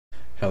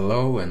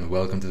Hello and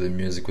welcome to the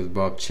Music with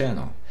Bob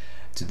channel.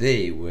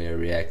 Today we're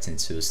reacting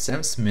to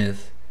Sam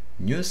Smith's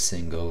new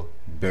single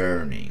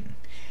Burning,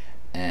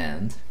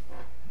 and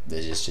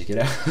let's just check it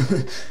out.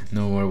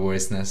 No more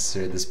words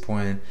necessary at this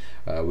point.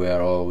 We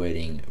are all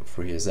waiting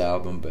for his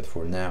album, but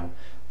for now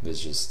let's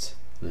just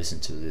listen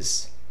to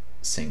this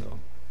single.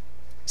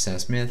 Sam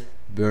Smith,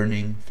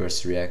 Burning,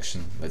 first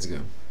reaction, let's go.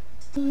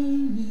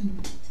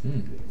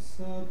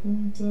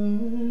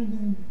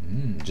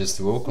 Just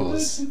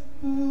vocals,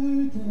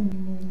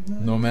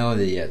 no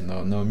melody yet,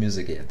 no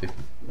music yet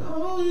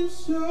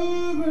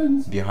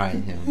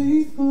behind him.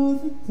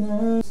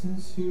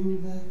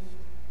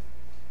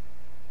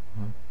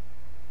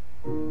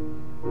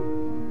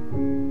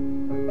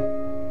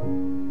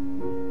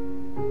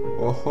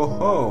 Oh ho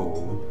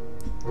ho!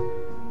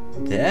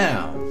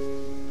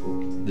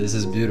 Damn, this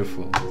is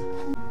beautiful.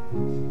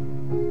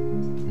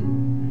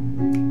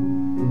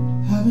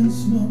 I've been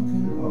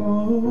smoking,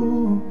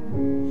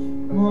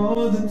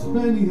 more than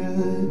 20 a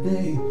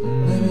day.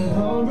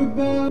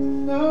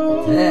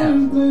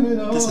 Damn,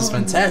 this is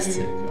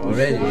fantastic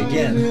already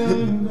again.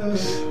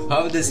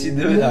 How does he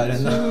do it? I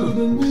don't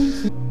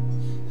know.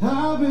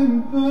 I've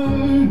been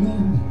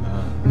burning,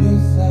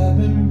 yes, I've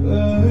been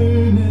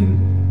burning.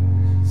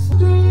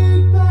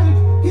 Straight back,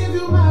 give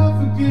you my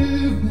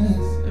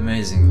forgiveness.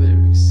 Amazing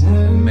lyrics,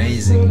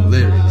 amazing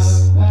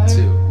lyrics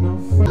too.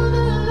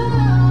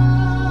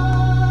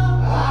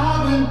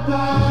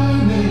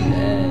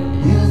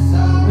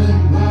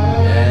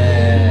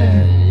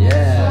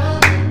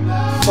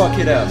 Fuck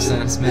it up,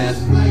 Sam Smith.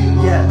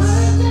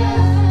 Yes.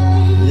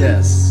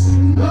 Yes.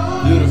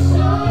 Beautiful.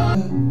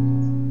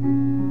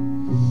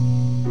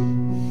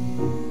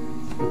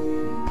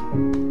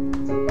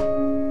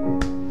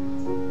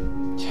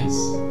 Yes.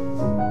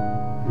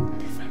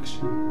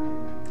 Perfection.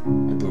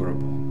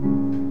 Adorable.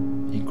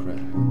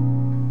 Incredible.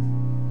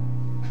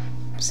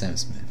 Sam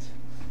Smith.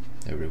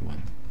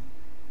 Everyone.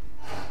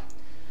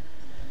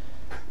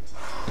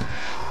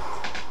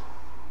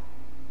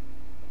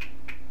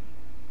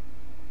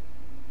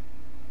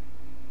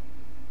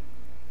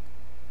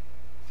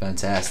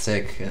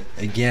 Fantastic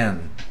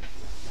again.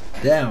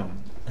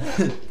 Damn.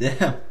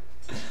 Damn.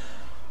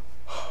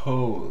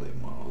 Holy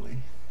moly.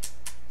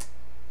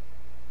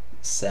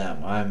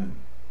 Sam, I'm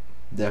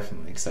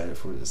definitely excited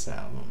for this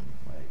album.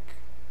 Like,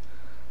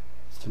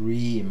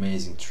 3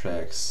 amazing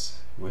tracks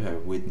we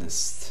have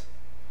witnessed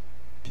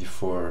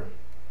before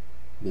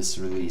this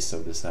release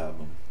of this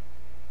album,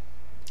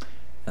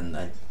 and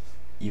I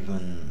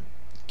even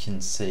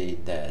can say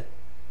that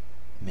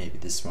maybe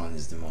this one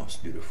is the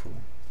most beautiful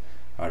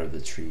out of the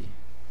 3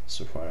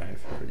 so far I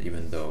have heard,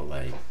 even though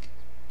like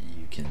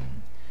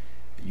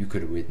you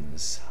could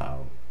witness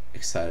how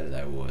excited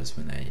I was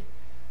when I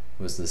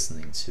was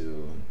listening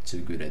to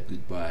Too Good at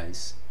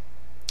Goodbyes.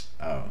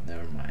 Oh,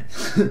 never mind.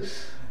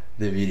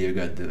 The video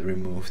got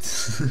removed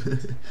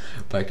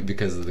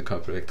because of the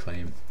copyright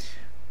claim.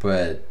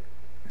 But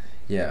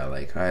yeah,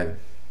 like I'm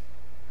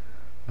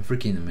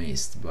freaking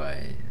amazed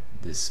by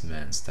this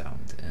man's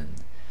talent,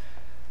 and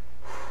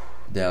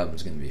the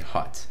album's gonna be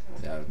hot.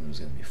 The album's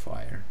gonna be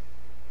fire.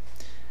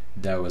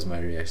 That was my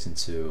reaction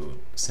to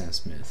Sam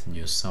Smith's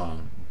new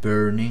song,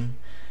 Burning.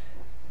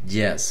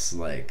 Yes,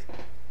 like,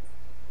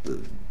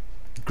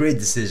 great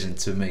decision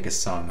to make a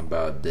song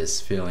about this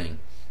feeling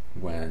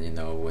when, you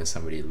know, when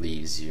somebody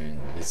leaves you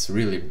and it's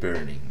really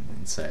burning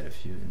inside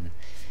of you. And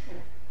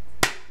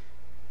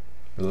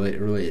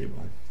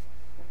relatable.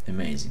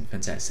 Amazing,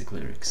 fantastic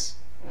lyrics.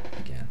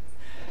 Again,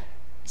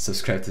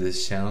 subscribe to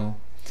this channel.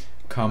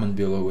 Comment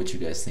below what you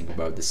guys think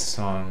about this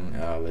song.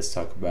 Let's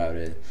talk about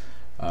it.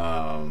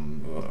 Are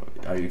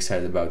you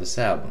excited about this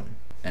album?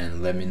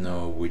 And let me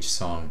know which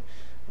song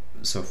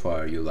so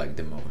far you like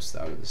the most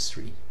out of the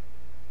 3.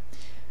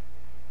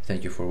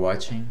 Thank you for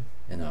watching,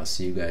 and I'll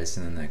see you guys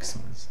in the next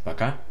ones.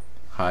 Пока.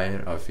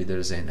 Хайр, auf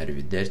Wiedersehen,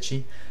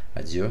 arrivederci,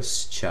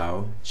 adios,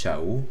 ciao,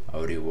 ciao,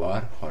 au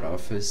revoir,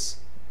 horofis,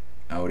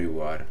 au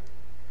revoir,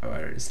 I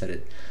already said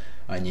it,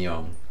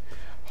 annyeong,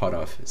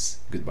 horofis,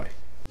 goodbye.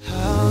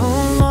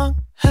 How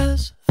long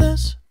has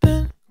this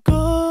been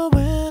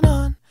going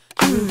on?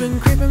 You've been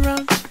creeping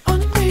around on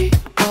me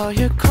while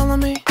you're calling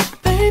me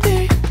baby.